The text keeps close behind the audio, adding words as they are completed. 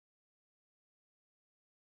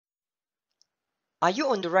Are you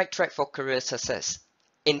on the right track for career success?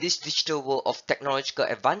 In this digital world of technological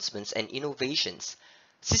advancements and innovations,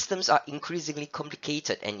 systems are increasingly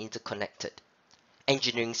complicated and interconnected.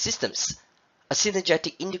 Engineering systems, a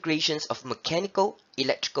synergetic integration of mechanical,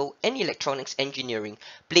 electrical, and electronics engineering,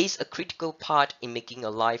 plays a critical part in making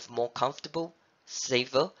your life more comfortable,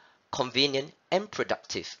 safer, convenient, and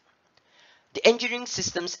productive. The engineering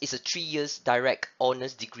systems is a 3-year direct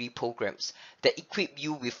honors degree programs that equip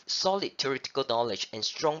you with solid theoretical knowledge and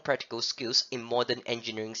strong practical skills in modern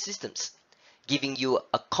engineering systems, giving you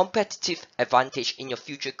a competitive advantage in your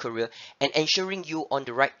future career and ensuring you on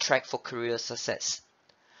the right track for career success.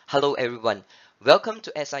 Hello everyone, welcome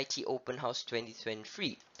to SIT Open House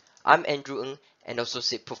 2023. I'm Andrew Ng, an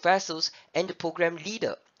Associate Professor and the Program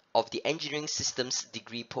Leader of the Engineering Systems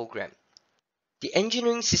degree program. The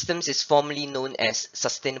engineering systems is formerly known as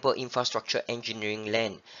Sustainable Infrastructure Engineering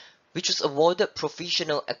 (LAN), which was awarded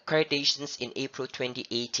provisional accreditations in April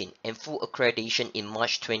 2018 and full accreditation in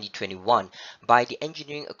March 2021 by the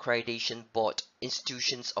Engineering Accreditation Board,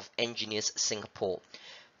 Institutions of Engineers Singapore.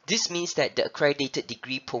 This means that the accredited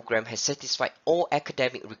degree program has satisfied all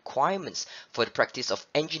academic requirements for the practice of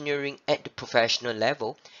engineering at the professional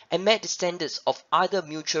level and met the standards of other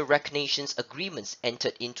mutual recognition agreements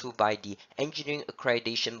entered into by the Engineering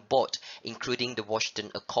Accreditation Board, including the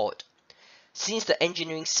Washington Accord. Since the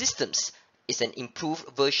engineering systems is an improved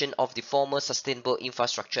version of the former Sustainable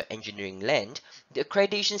Infrastructure Engineering (LAN), the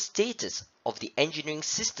accreditation status of the engineering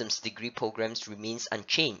systems degree programs remains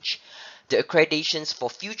unchanged. The accreditations for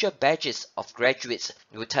future batches of graduates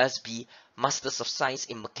will thus be Masters of Science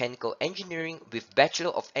in Mechanical Engineering with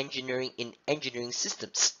Bachelor of Engineering in Engineering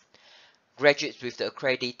Systems. Graduates with the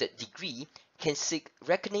accredited degree can seek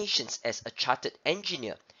recognitions as a chartered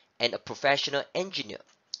engineer and a professional engineer.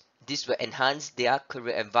 This will enhance their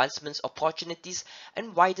career advancement opportunities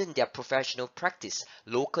and widen their professional practice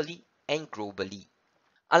locally and globally.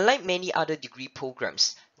 Unlike many other degree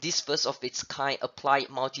programs, this first of its kind applied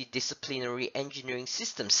multidisciplinary engineering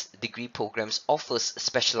systems degree programs offers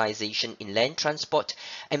specialization in land transport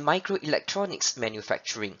and microelectronics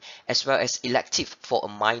manufacturing, as well as elective for a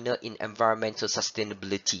minor in environmental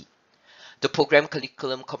sustainability. The program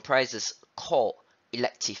curriculum comprises core,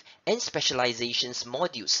 elective, and specializations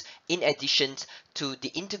modules in addition to the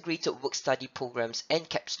integrated work-study programs and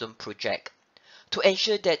capstone project. To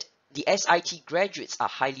ensure that the SIT graduates are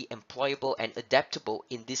highly employable and adaptable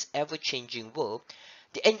in this ever-changing world,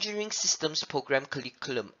 the Engineering Systems program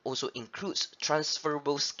curriculum also includes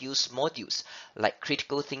transferable skills modules like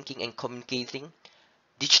critical thinking and communicating,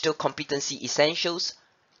 digital competency essentials,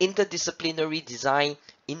 interdisciplinary design,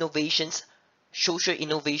 innovations, social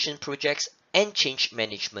innovation projects, and change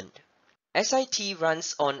management. SIT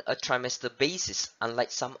runs on a trimester basis,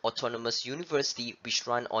 unlike some autonomous universities which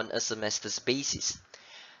run on a semester's basis.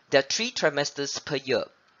 There are 3 trimesters per year.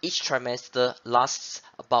 Each trimester lasts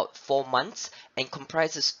about 4 months and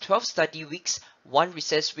comprises 12 study weeks, 1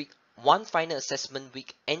 recess week, 1 final assessment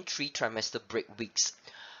week, and 3 trimester break weeks.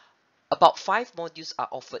 About 5 modules are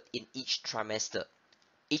offered in each trimester.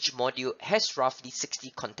 Each module has roughly 60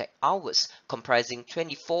 contact hours, comprising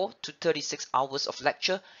 24 to 36 hours of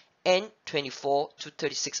lecture and 24 to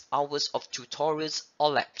 36 hours of tutorials or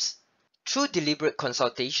labs. Through deliberate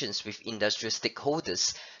consultations with industrial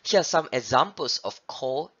stakeholders, here are some examples of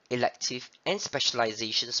core, elective, and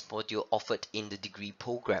specializations module offered in the degree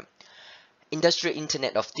program. Industrial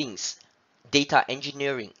Internet of Things, data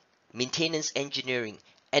engineering, maintenance engineering,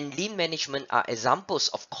 and lean management are examples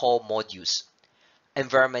of core modules.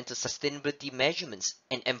 Environmental sustainability measurements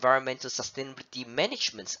and environmental sustainability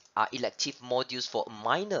management are elective modules for a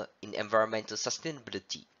minor in environmental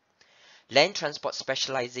sustainability. Land transport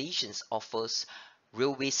specializations offers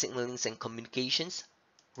railway signaling and communications,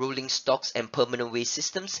 rolling stocks and permanent waste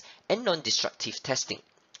systems, and non-destructive testing.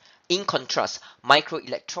 In contrast,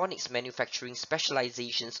 microelectronics manufacturing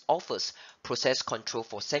specializations offers process control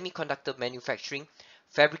for semiconductor manufacturing,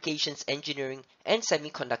 fabrications engineering, and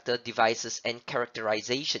semiconductor devices and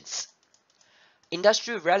characterizations.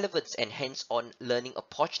 Industrial relevance and hands-on learning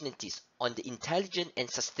opportunities on the intelligent and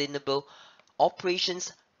sustainable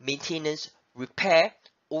operations, maintenance, repair,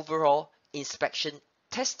 overhaul, inspection,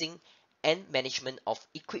 testing, and management of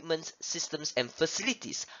equipment, systems, and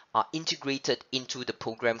facilities are integrated into the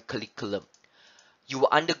program curriculum. You will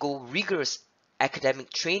undergo rigorous academic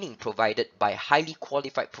training provided by highly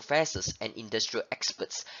qualified professors and industrial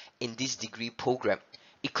experts in this degree program,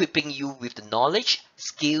 equipping you with the knowledge,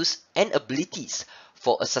 skills, and abilities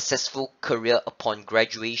for a successful career upon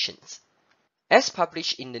graduation. As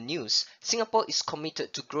published in the news, Singapore is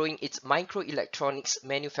committed to growing its microelectronics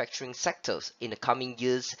manufacturing sectors in the coming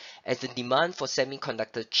years as the demand for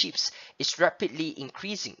semiconductor chips is rapidly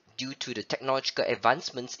increasing due to the technological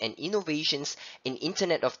advancements and innovations in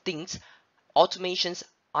Internet of Things, automations,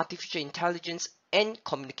 artificial intelligence, and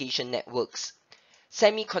communication networks.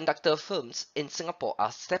 Semiconductor firms in Singapore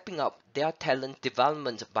are stepping up their talent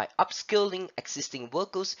development by upskilling existing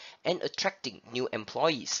workers and attracting new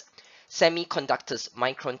employees. Semiconductors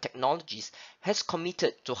Micron Technologies has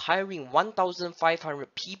committed to hiring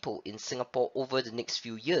 1,500 people in Singapore over the next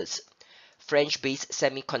few years. French-based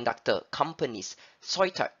semiconductor companies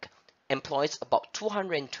Soitec employs about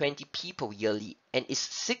 220 people yearly and is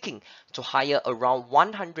seeking to hire around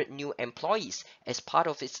 100 new employees as part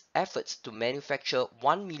of its efforts to manufacture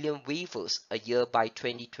 1 million wafers a year by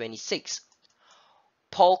 2026.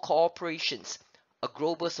 Paul Corporations, a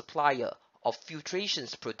global supplier of filtration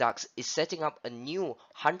products, is setting up a new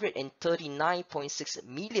 139.6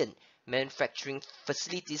 million manufacturing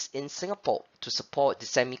facilities in Singapore to support the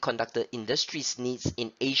semiconductor industry's needs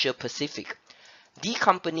in Asia Pacific. The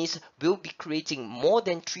companies will be creating more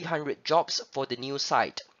than 300 jobs for the new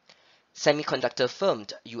site. Semiconductor firm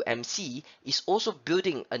UMC is also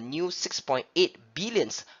building a new 6.8 billion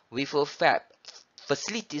wafer fab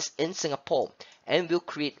facilities in Singapore and will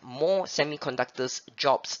create more semiconductors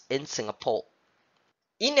jobs in Singapore.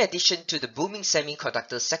 In addition to the booming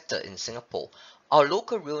semiconductor sector in Singapore, our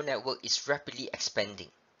local rail network is rapidly expanding.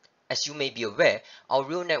 As you may be aware, our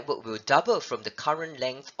rail network will double from the current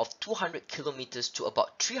length of 200 kilometers to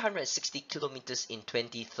about 360 kilometers in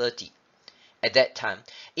 2030. At that time,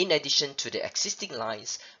 in addition to the existing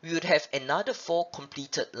lines, we would have another 4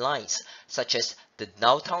 completed lines, such as the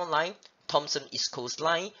Downtown Line, Thomson East Coast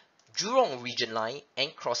Line, Jurong Region Line,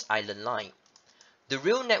 and Cross Island Line. The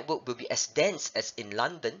rail network will be as dense as in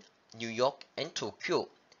London, New York, and Tokyo.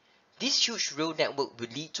 This huge rail network will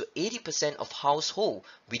lead to 80% of households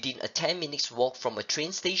within a 10 minutes walk from a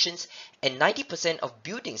train station and 90% of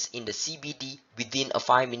buildings in the CBD within a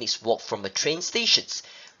 5 minutes walk from a train station,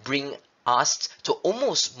 bring us to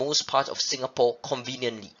almost most parts of Singapore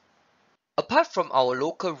conveniently. Apart from our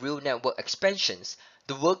local rail network expansions,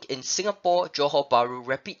 the work in Singapore Johor Bahru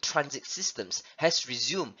Rapid Transit Systems has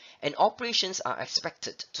resumed and operations are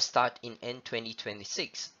expected to start in end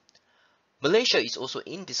 2026. Malaysia is also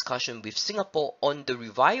in discussion with Singapore on the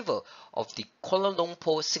revival of the Kuala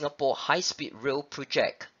Lumpur-Singapore high-speed rail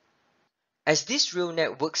project. As these rail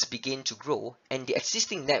networks begin to grow and the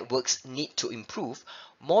existing networks need to improve,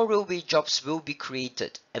 more railway jobs will be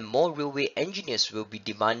created and more railway engineers will be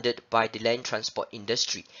demanded by the land transport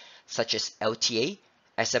industry, such as LTA,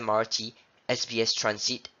 SMRT, SBS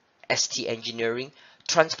Transit, ST Engineering,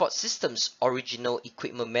 Transport Systems original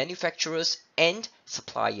equipment manufacturers, and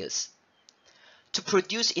suppliers. To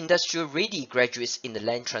produce industrial-ready graduates in the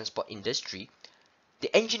land transport industry,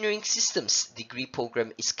 the Engineering Systems degree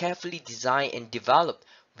program is carefully designed and developed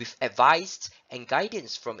with advice and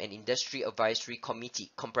guidance from an industry advisory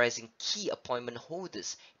committee comprising key appointment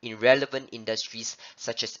holders in relevant industries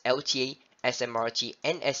such as LTA, SMRT,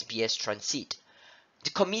 and SBS Transit. The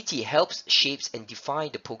committee helps shape and define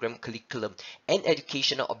the program curriculum and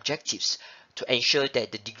educational objectives to ensure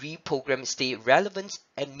that the degree program stays relevant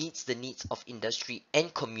and meets the needs of industry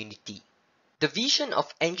and community. The vision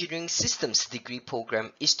of Engineering Systems degree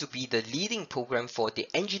program is to be the leading program for the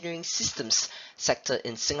engineering systems sector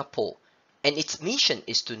in Singapore, and its mission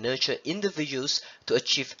is to nurture individuals to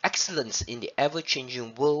achieve excellence in the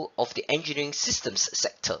ever-changing world of the engineering systems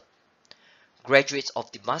sector. Graduates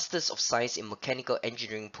of the Masters of Science in Mechanical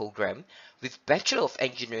Engineering program with Bachelor of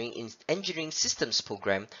Engineering in Engineering Systems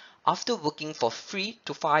program after working for 3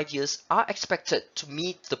 to 5 years are expected to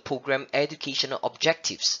meet the program educational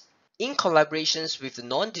objectives. In collaborations with the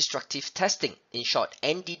Non-Destructive Testing, in short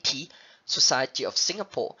NDT, Society of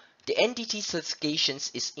Singapore, the NDT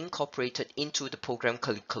certifications is incorporated into the program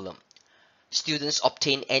curriculum. Students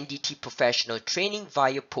obtain NDT professional training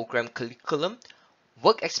via program curriculum,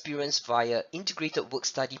 work experience via integrated work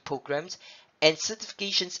study programs, and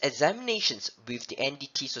certifications examinations with the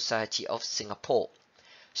NDT Society of Singapore.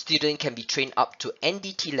 Students can be trained up to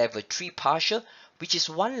NDT Level 3 Partial, which is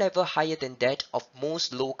one level higher than that of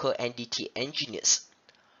most local NDT engineers.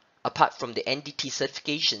 Apart from the NDT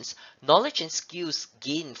certifications, knowledge and skills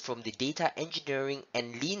gained from the data engineering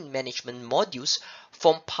and lean management modules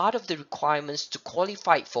form part of the requirements to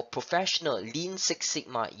qualify for professional Lean Six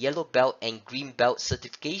Sigma Yellow Belt and Green Belt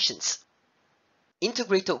certifications.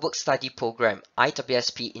 Integrated Work Study Program,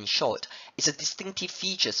 IWSP in short, is a distinctive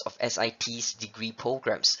feature of SIT's degree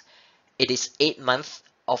programs. It is 8 months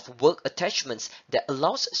of work attachments that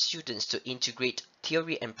allows students to integrate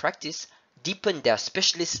theory and practice, deepen their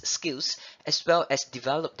specialist skills, as well as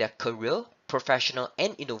develop their career, professional,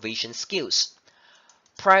 and innovation skills.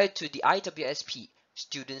 Prior to the IWSP,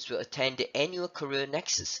 students will attend the annual Career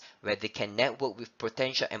Nexus, where they can network with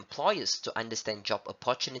potential employers to understand job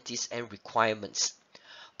opportunities and requirements.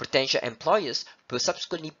 Potential employers will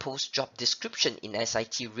subsequently post job description in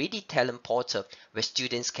SIT Ready Talent Portal, where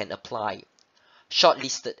students can apply.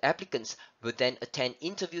 Shortlisted applicants will then attend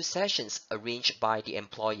interview sessions arranged by the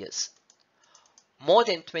employers. More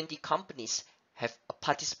than 20 companies have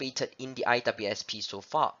participated in the IWSP so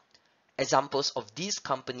far. Examples of these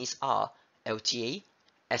companies are LTA,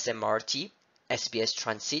 SMRT, SBS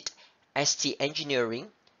Transit, ST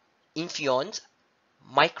Engineering, Infineon,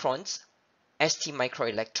 Microns, ST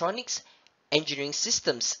Microelectronics, Engineering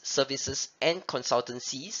Systems Services and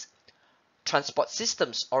Consultancies, Transport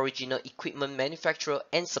Systems Original Equipment Manufacturer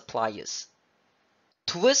and Suppliers.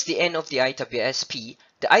 Towards the end of the IWSP,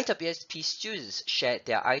 the IWSP students shared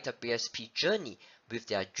their IWSP journey with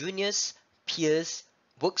their juniors, peers,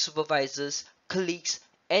 work supervisors, colleagues,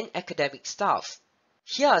 and academic staff.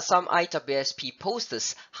 Here are some IWSP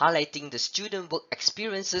posters highlighting the student work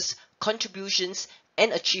experiences, contributions,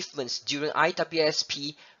 and achievements during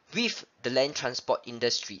IWSP with the land transport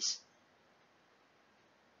industries.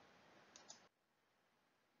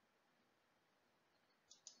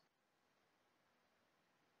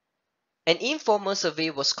 An informal survey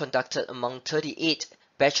was conducted among 38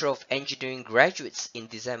 Bachelor of Engineering graduates in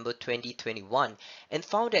December 2021 and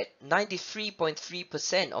found that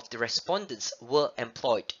 93.3% of the respondents were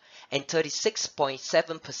employed and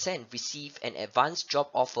 36.7% received an advanced job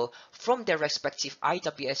offer from their respective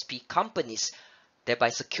IWSP companies, thereby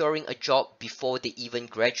securing a job before they even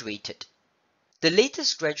graduated. The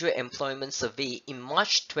latest graduate employment survey in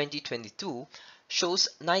March 2022 shows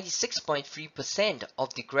 96.3%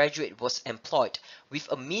 of the graduate was employed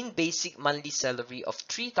with a mean basic monthly salary of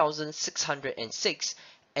 $3,606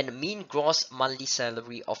 and a mean gross monthly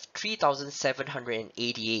salary of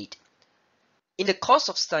 $3,788. In the course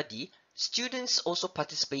of study, students also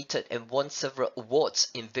participated and won several awards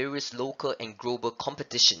in various local and global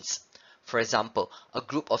competitions. For example, a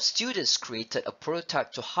group of students created a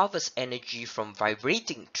prototype to harvest energy from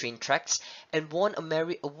vibrating train tracks and won a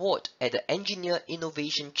merit award at the Engineer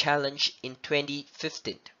Innovation Challenge in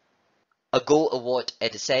 2015, a gold award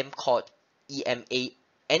at the Samcort EMA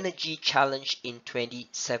Energy Challenge in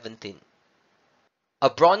 2017, a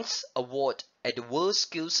bronze award at the World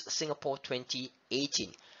Skills Singapore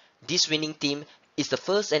 2018. This winning team is the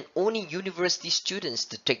first and only university students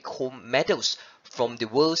to take home medals from the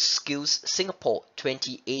World Skills Singapore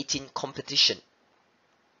 2018 competition.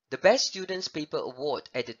 The Best Students Paper Award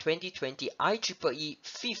at the 2020 IEEE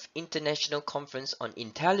 5th International Conference on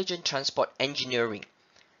Intelligent Transport Engineering.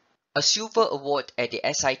 A Silver Award at the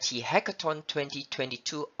SIT Hackathon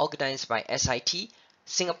 2022 organized by SIT,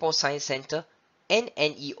 Singapore Science Centre, and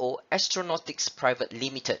NEO Astronautics Private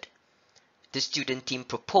Limited. The student team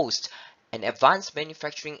proposed an advanced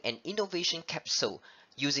manufacturing and innovation capsule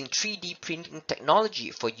using 3D printing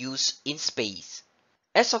technology for use in space.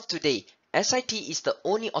 As of today, SIT is the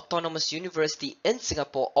only autonomous university in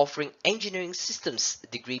Singapore offering engineering systems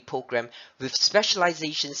degree program with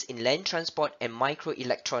specializations in land transport and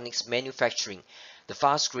microelectronics manufacturing, the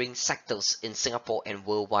fast-growing sectors in Singapore and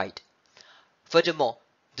worldwide. Furthermore,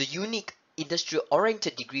 the unique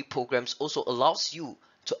industry-oriented degree programs also allows you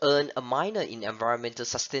to earn a minor in environmental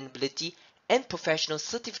sustainability and professional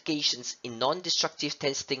certifications in non-destructive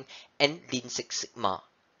testing and Lean Six Sigma.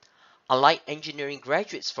 Unlike engineering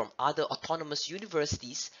graduates from other autonomous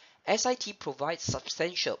universities, SIT provides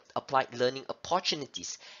substantial applied learning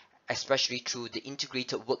opportunities, especially through the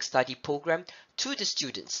integrated work-study program to the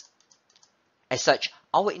students. As such,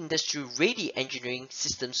 our industry-ready engineering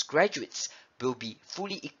systems graduates will be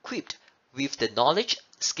fully equipped with the knowledge,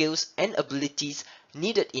 skills, and abilities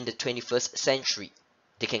needed in the 21st century.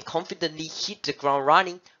 They can confidently hit the ground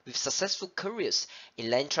running with successful careers in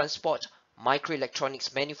land transport,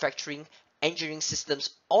 microelectronics manufacturing, engineering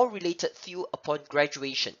systems, or related field upon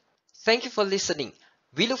graduation. Thank you for listening.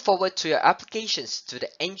 We look forward to your applications to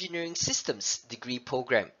the Engineering Systems degree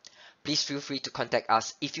program. Please feel free to contact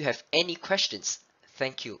us if you have any questions.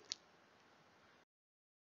 Thank you.